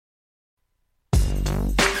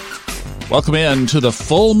Welcome in to the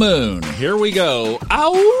full moon. Here we go.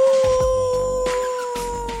 Ow!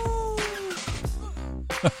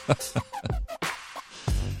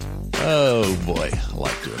 Oh, boy. I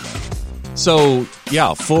like doing that. So,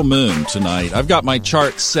 yeah, full moon tonight. I've got my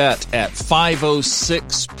chart set at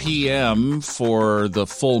 5:06 p.m. for the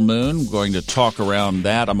full moon. I'm going to talk around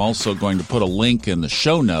that. I'm also going to put a link in the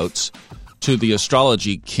show notes to the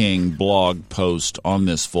Astrology King blog post on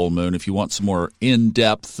this full moon. If you want some more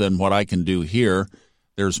in-depth than what I can do here,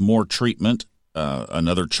 there's more treatment,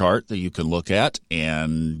 another chart that you can look at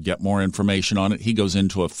and get more information on it. He goes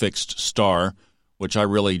into a fixed star, which I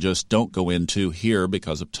really just don't go into here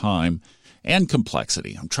because of time and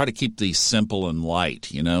complexity. I'm trying to keep these simple and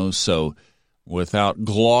light, so without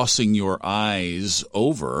glossing your eyes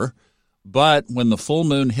over. But when the full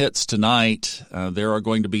moon hits tonight, there are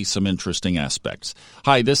going to be some interesting aspects.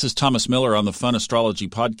 Hi, this is Thomas Miller on the Fun Astrology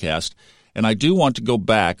Podcast, and I do want to go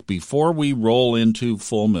back before we roll into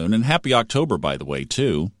full moon, and happy October, by the way,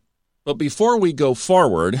 too. But before we go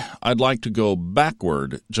forward, I'd like to go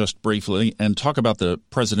backward just briefly and talk about the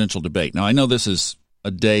presidential debate. Now, I know this is a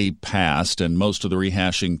day past, and most of the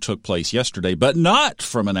rehashing took place yesterday, but not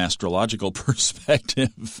from an astrological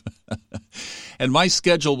perspective. And my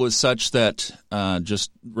schedule was such that just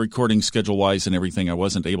recording schedule-wise and everything, I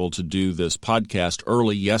wasn't able to do this podcast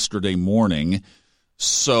early yesterday morning,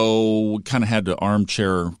 so kind of had to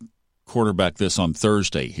armchair quarterback this on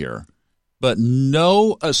Thursday here. But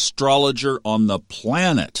no astrologer on the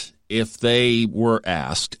planet, if they were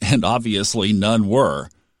asked, and obviously none were,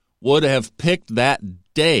 would have picked that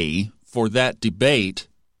day for that debate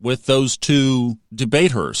with those two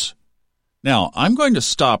debaters. Now, I'm going to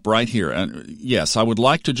stop right here. And yes, I would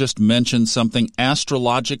like to just mention something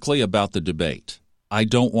astrologically about the debate. I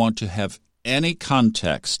don't want to have any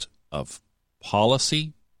context of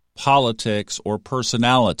policy, politics, or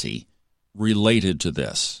personality related to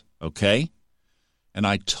this, okay? And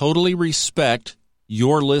I totally respect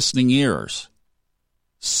your listening ears.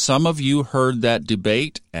 Some of you heard that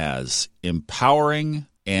debate as empowering,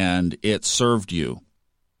 and it served you.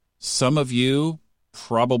 Some of you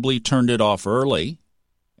probably turned it off early,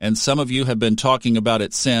 and some of you have been talking about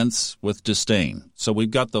it since with disdain. So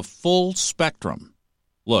we've got the full spectrum.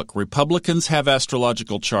 Look, Republicans have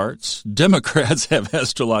astrological charts, Democrats have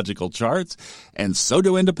astrological charts, and so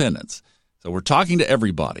do independents. So we're talking to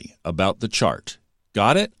everybody about the chart.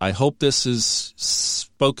 Got it? I hope this is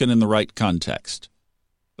spoken in the right context.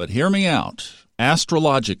 But hear me out.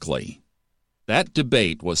 Astrologically, that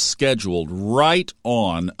debate was scheduled right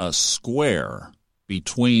on a square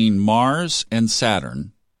between Mars and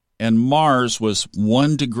Saturn, and Mars was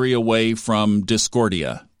 1 degree away from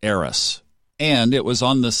Discordia, Eris, and it was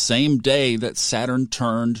on the same day that Saturn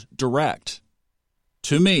turned direct.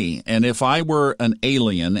 To me, and if I were an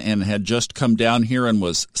alien and had just come down here and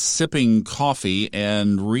was sipping coffee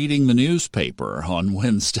and reading the newspaper on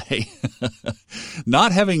Wednesday,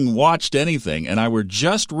 not having watched anything, and I were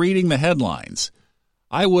just reading the headlines,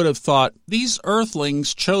 I would have thought, these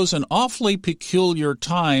earthlings chose an awfully peculiar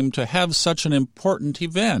time to have such an important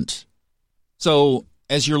event. So,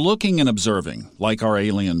 as you're looking and observing, like our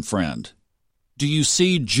alien friend, do you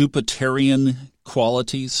see Jupiterian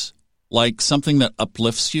qualities? Like something that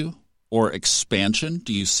uplifts you or expansion?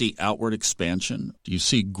 Do you see outward expansion? Do you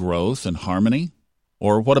see growth and harmony?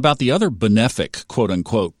 Or what about the other benefic,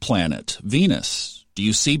 quote-unquote, planet, Venus? Do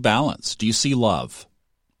you see balance? Do you see love?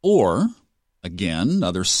 Or, again,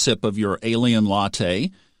 another sip of your alien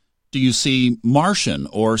latte, do you see Martian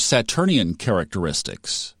or Saturnian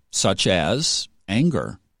characteristics, such as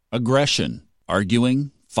anger, aggression,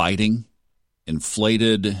 arguing, fighting,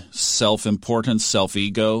 inflated self-importance,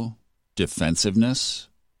 self-ego, defensiveness,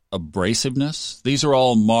 abrasiveness? These are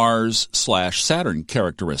all Mars/Saturn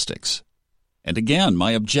characteristics. And again,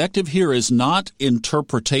 my objective here is not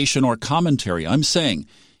interpretation or commentary. I'm saying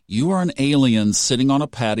you are an alien sitting on a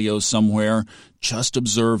patio somewhere just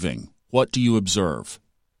observing. What do you observe?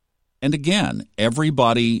 And again,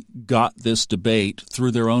 everybody got this debate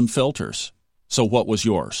through their own filters. So what was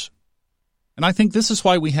yours? And I think this is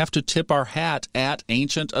why we have to tip our hat at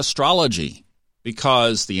ancient astrology.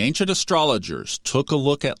 Because the ancient astrologers took a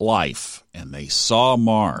look at life, and they saw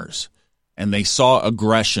Mars, and they saw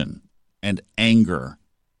aggression, and anger,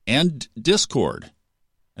 and discord,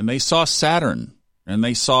 and they saw Saturn, and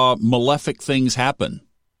they saw malefic things happen.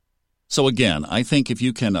 So again, I think if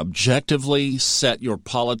you can objectively set your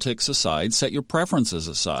politics aside, set your preferences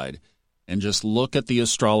aside, and just look at the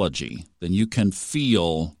astrology, then you can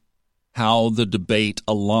feel how the debate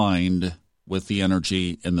aligned with the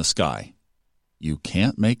energy in the sky. You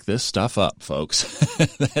can't make this stuff up, folks.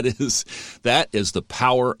 That is the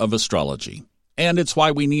power of astrology. And it's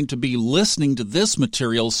why we need to be listening to this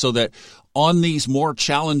material so that on these more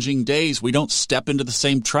challenging days, we don't step into the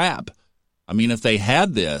same trap. I mean, if they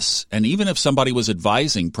had this, and even if somebody was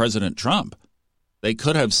advising President Trump, they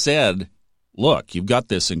could have said, look, you've got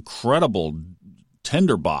this incredible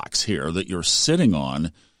tinderbox here that you're sitting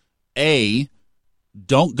on. A,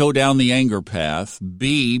 don't go down the anger path.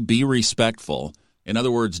 B, be respectful. In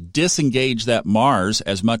other words, disengage that Mars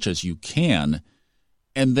as much as you can.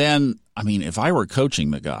 And then, I mean, if I were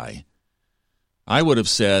coaching the guy, I would have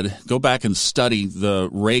said, go back and study the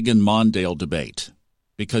Reagan-Mondale debate,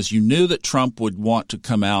 because you knew that Trump would want to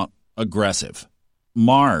come out aggressive.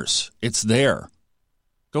 Mars, it's there.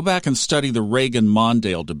 Go back and study the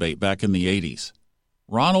Reagan-Mondale debate back in the 80s.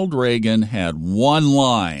 Ronald Reagan had one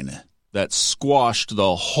line that squashed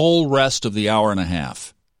the whole rest of the hour and a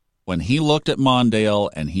half. When he looked at Mondale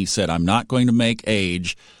and he said, I'm not going to make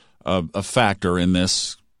age a factor in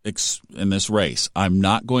this race. I'm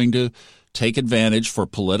not going to take advantage for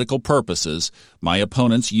political purposes my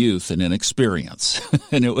opponent's youth and inexperience.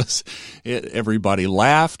 And everybody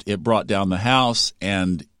laughed. It brought down the House,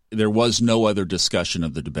 and there was no other discussion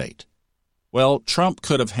of the debate. Well, Trump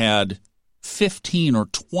could have had 15 or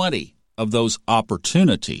 20 of those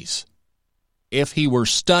opportunities if he were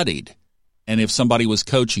studied and if somebody was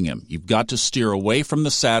coaching him. You've got to steer away from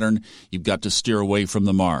the Saturn. You've got to steer away from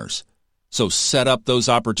the Mars. So set up those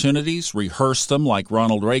opportunities, rehearse them like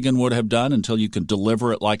Ronald Reagan would have done until you can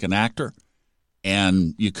deliver it like an actor.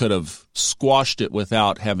 And you could have squashed it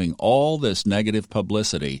without having all this negative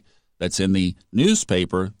publicity that's in the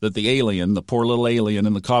newspaper that the poor little alien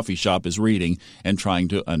in the coffee shop is reading and trying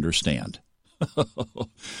to understand.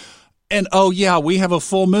 And, oh, yeah, we have a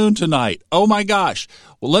full moon tonight. Oh, my gosh.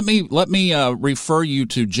 Well, let me refer you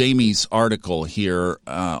to Jamie's article here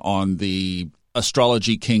on the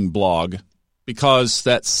Astrology King blog, because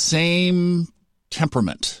that same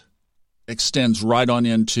temperament extends right on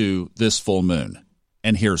into this full moon.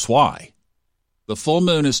 And here's why. The full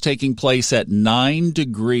moon is taking place at 9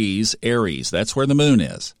 degrees Aries. That's where the moon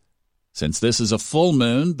is. Since this is a full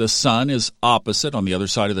moon, the sun is opposite on the other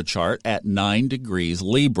side of the chart at 9 degrees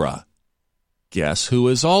Libra. Guess who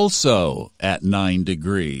is also at 9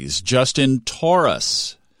 degrees? Just in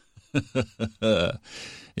Taurus.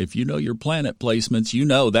 If you know your planet placements, you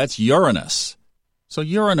know that's Uranus. So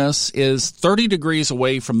Uranus is 30 degrees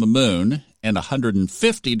away from the moon and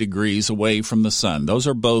 150 degrees away from the sun. Those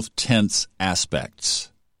are both tense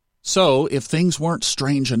aspects. So if things weren't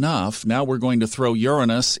strange enough, now we're going to throw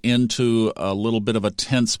Uranus into a little bit of a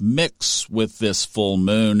tense mix with this full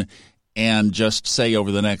moon and just say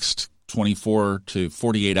over the next 24 to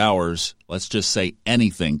 48 hours, let's just say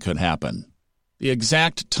anything could happen. The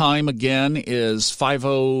exact time, again, is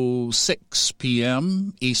 5:06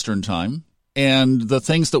 p.m. Eastern Time. And the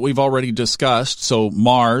things that we've already discussed, so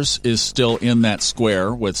Mars is still in that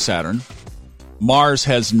square with Saturn. Mars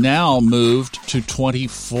has now moved to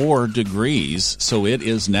 24 degrees, so it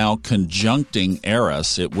is now conjuncting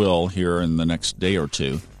Eris. It will here in the next day or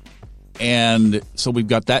two. And so we've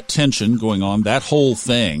got that tension going on, that whole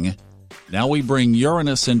thing. Now we bring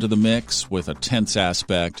Uranus into the mix with a tense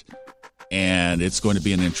aspect, and it's going to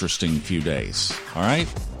be an interesting few days. All right?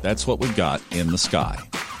 That's what we've got in the sky.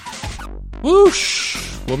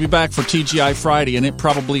 Whoosh! We'll be back for TGI Friday, and it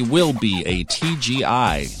probably will be a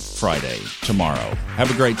TGI Friday tomorrow. Have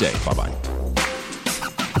a great day. Bye-bye.